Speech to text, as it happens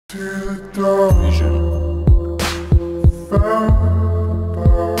Long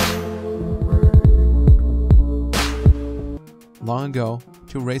ago,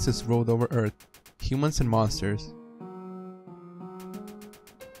 two races ruled over Earth, humans and monsters.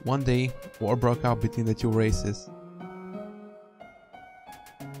 One day, war broke out between the two races.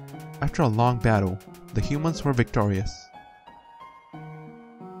 After a long battle, the humans were victorious.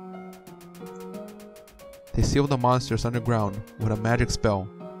 They sealed the monsters underground with a magic spell.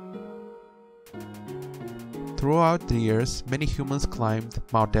 Throughout the years, many humans climbed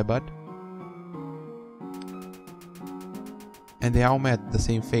Mount Ebott, and they all met the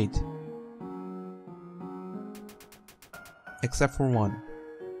same fate. Except for one.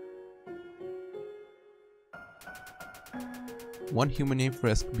 One human named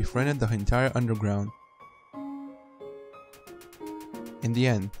Frisk befriended the entire underground. In the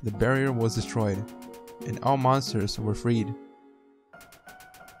end, the barrier was destroyed, and all monsters were freed.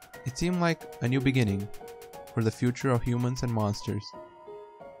 It seemed like a new beginning for the future of humans and monsters.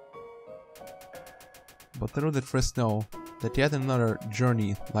 But little did Frisk know that yet another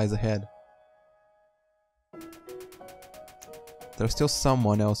journey lies ahead. There's still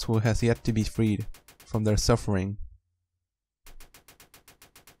someone else who has yet to be freed from their suffering.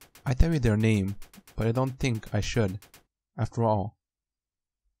 I tell you their name, but I don't think I should. After all,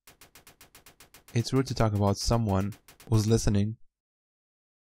 it's rude to talk about someone who's listening.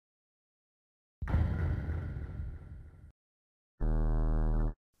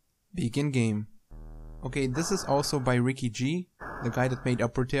 Begin game. Okay, this is also by RickyG, the guy that made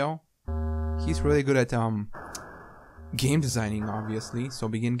Uppertale. He's really good at game designing, obviously, so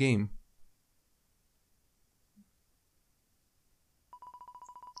begin game.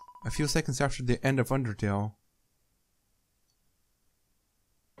 A few seconds after the end of Undertale.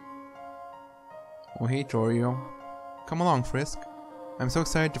 Oh hey Torio. Come along, Frisk. I'm so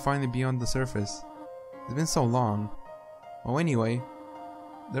excited to finally be on the surface. It's been so long. Oh anyway,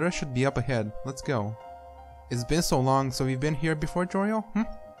 the rest should be up ahead. Let's go. It's been so long, so we've been here before, Torio?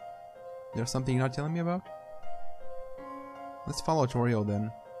 There's something you're not telling me about? Let's follow Torio then.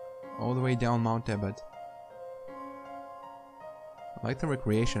 All the way down Mount Ebott. I like the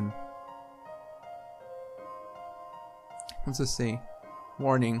recreation. What's this say?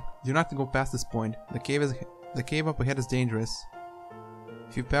 Warning, do not go past this point. The cave up ahead is dangerous.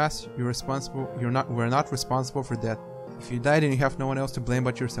 If you pass, we're not responsible for death. If you die, then you have no one else to blame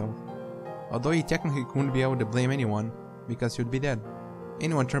but yourself. Although you technically wouldn't be able to blame anyone, because you'd be dead.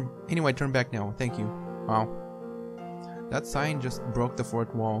 Anyway, turn back now. Thank you. Wow. That sign just broke the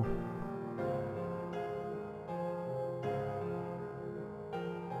fourth wall.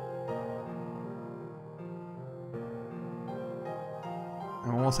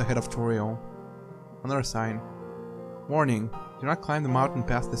 I'm almost ahead of Torio. Another sign. Warning, do not climb the mountain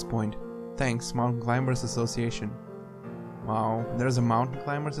past this point. Thanks, Mountain Climbers Association. Wow, there's a Mountain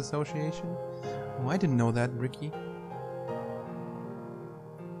Climbers Association? Oh, I didn't know that, Ricky.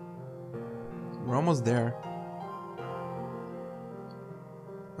 We're almost there.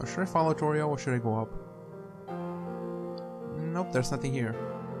 Now, should I follow Torio or should I go up? Nope, there's nothing here.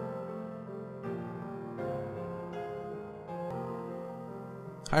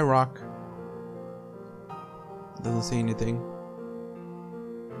 Hi, Rock. Doesn't say anything.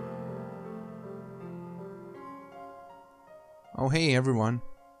 Oh, hey, everyone.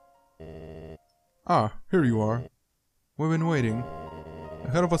 Ah, here you are. We've been waiting.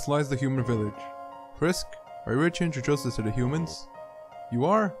 Ahead of us lies the human village. Frisk, are you ready to introduce us to the humans? You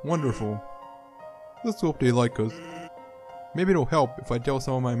are? Wonderful. Let's hope they like us. Maybe it'll help if I tell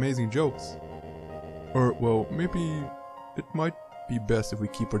some of my amazing jokes. Or, well, maybe it might be best if we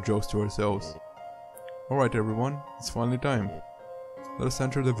keep our jokes to ourselves. Alright everyone, it's finally time. Let us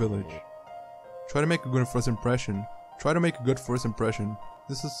enter the village. Try to make a good first impression. Try to make a good first impression.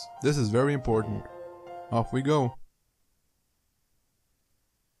 This is very important. Off we go.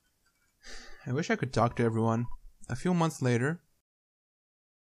 I wish I could talk to everyone. A few months later.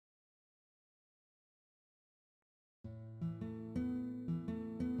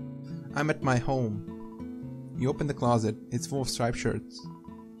 I'm at my home. You open the closet, it's full of striped shirts.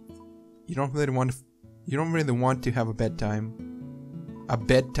 You don't really want to have a bedtime. A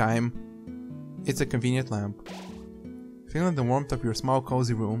bedtime? It's a convenient lamp. Feeling the warmth of your small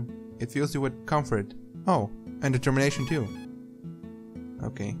cozy room, it fills you with comfort. Oh, and determination too.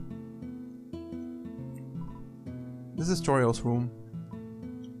 Okay. This is Torio's room.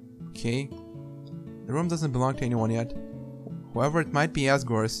 Okay. The room doesn't belong to anyone yet. However, it might be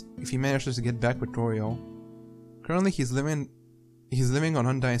Asgore's if he manages to get back with Torio. Currently, he's living on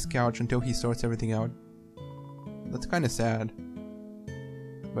Undyne's couch until he sorts everything out. That's kinda sad.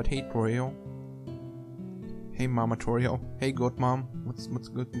 But hey, Torio. Hey, Mama Torio. Hey, Goat Mom. What's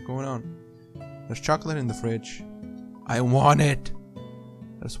going on? There's chocolate in the fridge. I want it!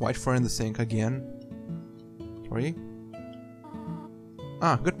 There's white fur in the sink again. Tori?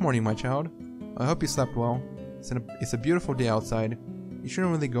 Ah, good morning, my child. I hope you slept well. It's a beautiful day outside. You should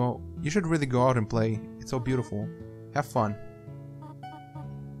really go out and play. It's so beautiful. Have fun.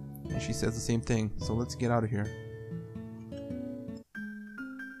 And she says the same thing, so let's get out of here.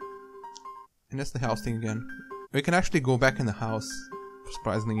 And that's the house thing again. We can actually go back in the house,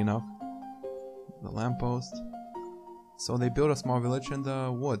 surprisingly enough. The lamppost. So they built a small village in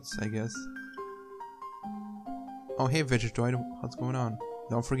the woods, I guess. Oh, hey, Vegetoid, what's going on?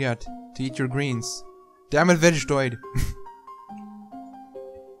 Don't forget to eat your greens. Damn it, Vegetoid!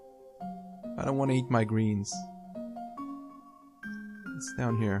 I don't want to eat my greens. It's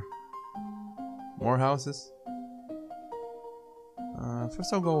down here. More houses.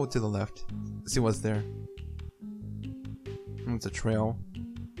 First I'll go to the left. See what's there. It's a trail.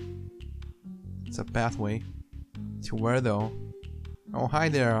 It's a pathway. To where though? Oh, hi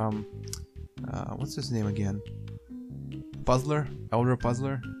there. What's his name again? Puzzler? Elder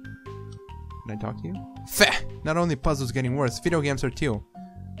Puzzler? Can I talk to you? Feh! Not only puzzles getting worse, video games are too.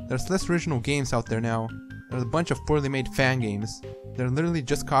 There's less original games out there now. There's a bunch of poorly made fan games. They're literally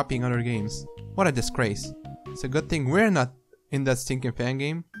just copying other games. What a disgrace. It's a good thing we're not in that stinking fan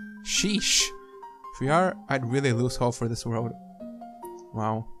game. Sheesh. If we are, I'd really lose hope for this world.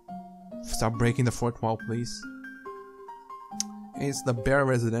 Wow. Stop breaking the fourth wall, please. Hey, it's the bear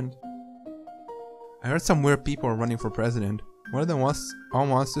resident. I heard some weird people are running for president. One of them all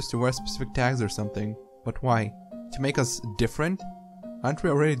wants us to wear specific tags or something. But why? To make us different? Aren't we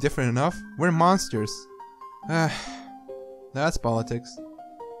already different enough? We're monsters. That's politics.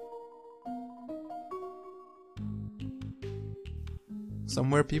 Some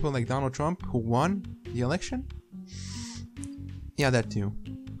weird people like Donald Trump who won the election? Yeah, that too.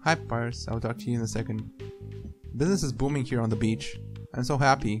 Hi, Pirates. I'll talk to you in a second. Business is booming here on the beach. I'm so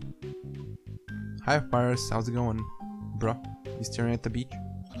happy. Hi, Pirates. How's it going? Bruh, you staring at the beach?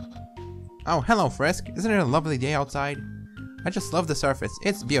 Oh, hello, Frisk. Isn't it a lovely day outside? I just love the surface.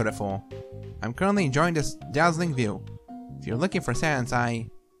 It's beautiful. I'm currently enjoying this dazzling view. If you're looking for Sans, I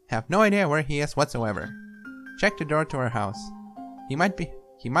have no idea where he is whatsoever. Check the door to our house. He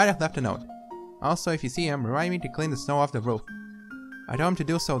might have left a note. Also, if you see him, remind me to clean the snow off the roof. I told him to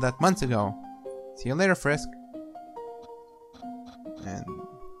do so that months ago. See you later, Frisk. And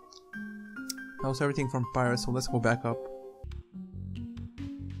that was everything from Pirates, so let's go back up.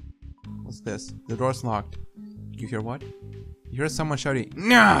 What's this? The door's locked. You hear what? You hear someone shouting,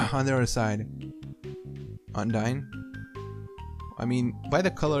 "Nah!" on the other side. Undyne? I mean, by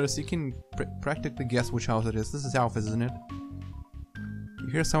the colors, you can practically guess which house it is. This is Alpha's, isn't it? You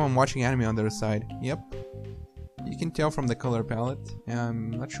hear someone watching anime on the other side. Yep. You can tell from the color palette.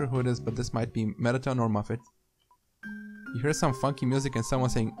 I'm not sure who it is, but this might be Metaton or Muffet. You hear some funky music and someone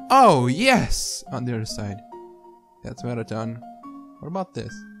saying, "Oh, yes!" on the other side. That's Metaton. What about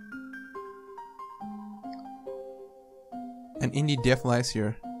this? An indie deaf lives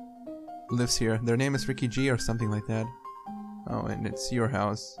here. Their name is RickyG or something like that. Oh, and it's your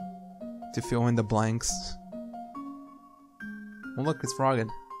house. To fill in the blanks. Oh look, it's Froggen.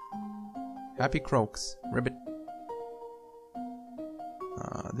 Happy Croaks. Ribbit.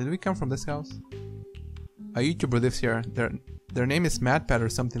 Did we come from this house? A YouTuber lives here. Their name is MadPat or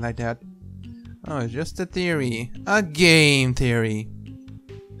something like that. Oh, it's just a theory. A game theory.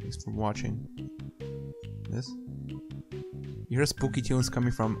 Thanks for watching. This? You hear spooky tunes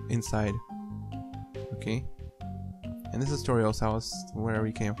coming from inside. Okay. And this is Torio's house, where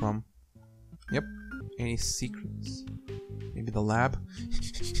we came from. Yep. Any secrets? Maybe the lab?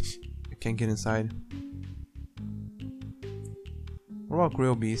 I can't get inside. What about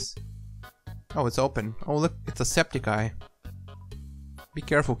Grillby's? Oh, it's open. Oh look, it's a septic eye. Be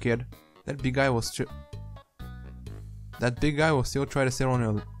careful, kid. That big guy will still try to sit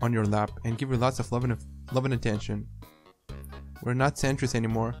on your lap and give you lots of love and attention. We're not sentries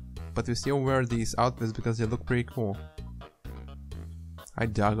anymore, but we still wear these outfits because they look pretty cool. Hi,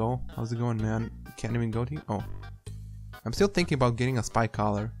 Doggo. How's it going, man? Can't even go to you? Oh. I'm still thinking about getting a spy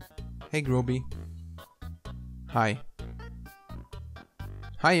collar. Hey, Groby. Hi.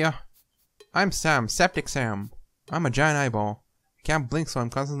 Hiya. I'm Sam, Septic Sam. I'm a giant eyeball. I can't blink, so I'm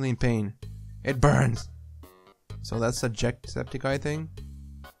constantly in pain. It burns. So that's a septic eye thing?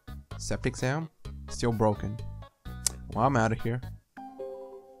 Septic Sam? Still broken. Well, I'm out of here.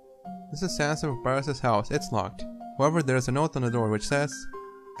 This is Sansa of Barris's house. It's locked. However, there's a note on the door which says,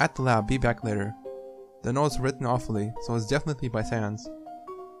 "At the lab, be back later." The note's written awfully, so it's definitely by Sans.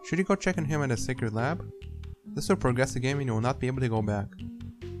 Should you go check on him at a secret lab? This will progress the game and you will not be able to go back.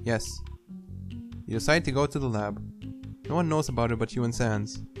 Yes. You decide to go to the lab. No one knows about it but you and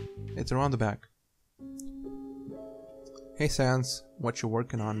Sans. It's around the back. Hey Sans, what you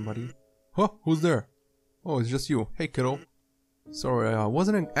working on, buddy? Huh? Who's there? Oh, it's just you. Hey, kiddo. Sorry, I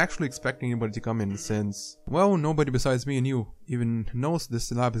wasn't actually expecting anybody to come in since... Well, nobody besides me and you even knows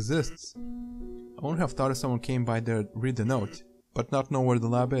this lab exists. I wouldn't have thought if someone came by there to read the note, but not know where the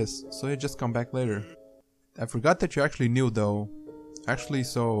lab is, so you just come back later. I forgot that you actually knew though. Actually,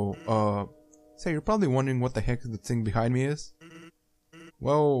 so, say you're probably wondering what the heck the thing behind me is?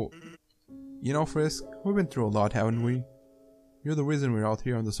 Well, you know Frisk, we've been through a lot, haven't we? You're the reason we're out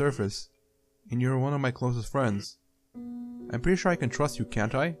here on the surface, and you're one of my closest friends. I'm pretty sure I can trust you,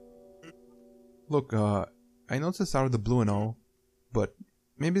 can't I? Look, I know this out of the blue and all, but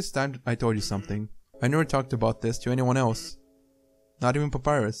maybe it's time I told you something. I never talked about this to anyone else. Not even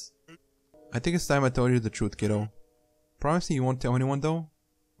Papyrus. I think it's time I told you the truth, kiddo. Promise me you won't tell anyone though?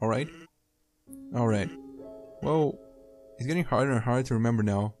 Alright? Alright. Well, it's getting harder and harder to remember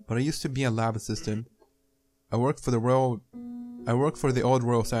now, but I used to be a lab assistant. I worked for the old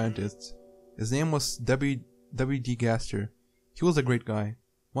royal scientist. His name was W.D. Gaster. He was a great guy.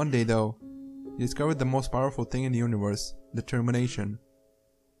 One day though, he discovered the most powerful thing in the universe, determination.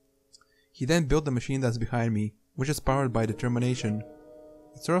 He then built the machine that's behind me, which is powered by determination.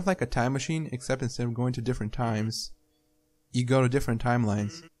 It's sort of like a time machine, except instead of going to different times, you go to different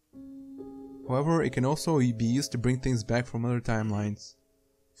timelines. However, it can also be used to bring things back from other timelines.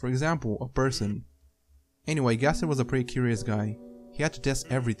 For example, a person. Anyway, Gaster was a pretty curious guy. He had to test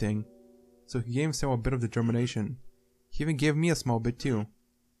everything, so he gave himself a bit of determination. He even gave me a small bit too.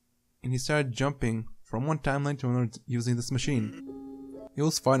 And he started jumping from one timeline to another using this machine. It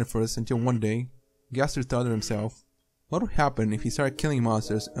was fine at first until one day, Gaster thought to himself, what would happen if he started killing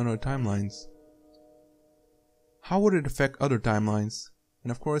monsters on other timelines? How would it affect other timelines?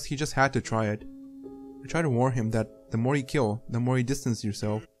 And of course he just had to try it. I tried to warn him that the more you kill, the more you distance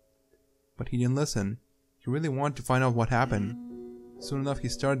yourself. But he didn't listen. He really wanted to find out what happened. Soon enough he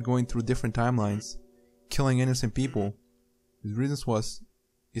started going through different timelines, killing innocent people. His reasons was,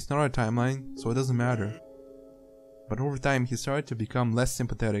 it's not our timeline, so it doesn't matter. But over time he started to become less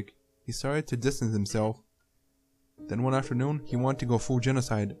sympathetic. He started to distance himself. Then one afternoon he wanted to go full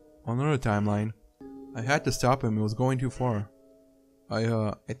genocide on another timeline. I had to stop him, it was going too far.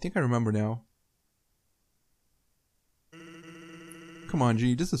 I think I remember now. Come on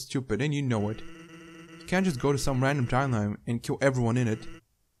G, this is stupid and you know it. You can't just go to some random timeline and kill everyone in it.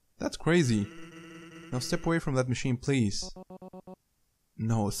 That's crazy. Now step away from that machine, please.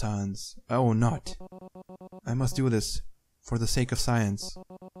 No, Sans, I will not. I must do this for the sake of science.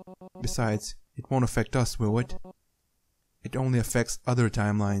 Besides, it won't affect us, will it? It only affects other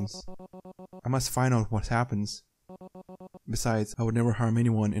timelines. I must find out what happens. Besides, I would never harm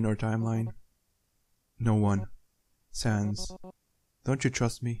anyone in our timeline. No one. Sans, don't you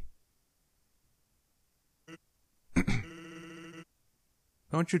trust me?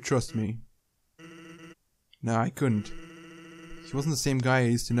 Don't you trust me? Nah, I couldn't. He wasn't the same guy I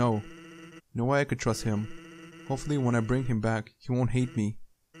used to know. No way I could trust him. Hopefully when I bring him back, he won't hate me.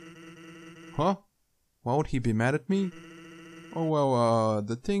 Huh? Why would he be mad at me? Oh well,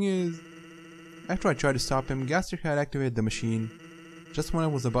 the thing is... After I tried to stop him, Gaster had activated the machine. Just when I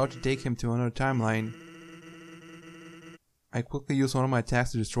was about to take him to another timeline, I quickly used one of my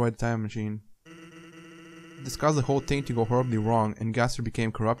attacks to destroy the time machine. This caused the whole thing to go horribly wrong and Gaster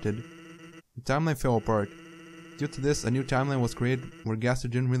became corrupted. The timeline fell apart. Due to this, a new timeline was created where Gaster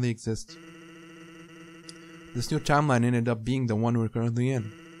didn't really exist. This new timeline ended up being the one we're currently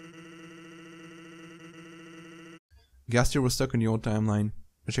in. Gaster was stuck in the old timeline,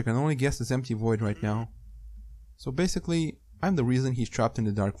 which I can only guess is empty void right now. So basically, I'm the reason he's trapped in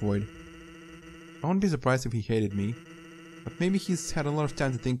the dark void. I wouldn't be surprised if he hated me, but maybe he's had a lot of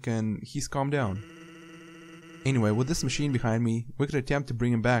time to think and he's calmed down. Anyway, with this machine behind me, we could attempt to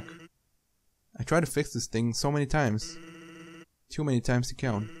bring him back. I tried to fix this thing so many times. Too many times to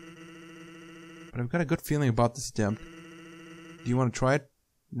count. But I've got a good feeling about this attempt. Do you want to try it?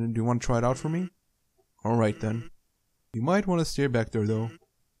 Do you want to try it out for me? Alright then. You might want to stay back there though.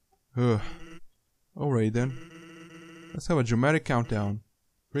 Alright then. Let's have a dramatic countdown.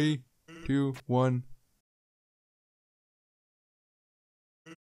 3, 2, 1.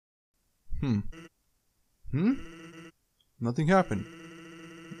 Nothing happened.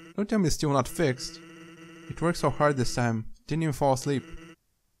 Don't tell me it's still not fixed. It worked so hard this time. Didn't even fall asleep.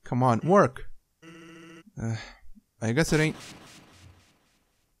 Come on, work! I guess it ain't.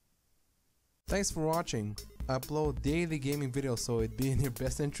 Thanks for watching. upload daily gaming videos, so it'd be in your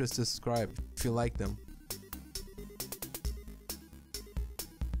best interest to subscribe if you like them.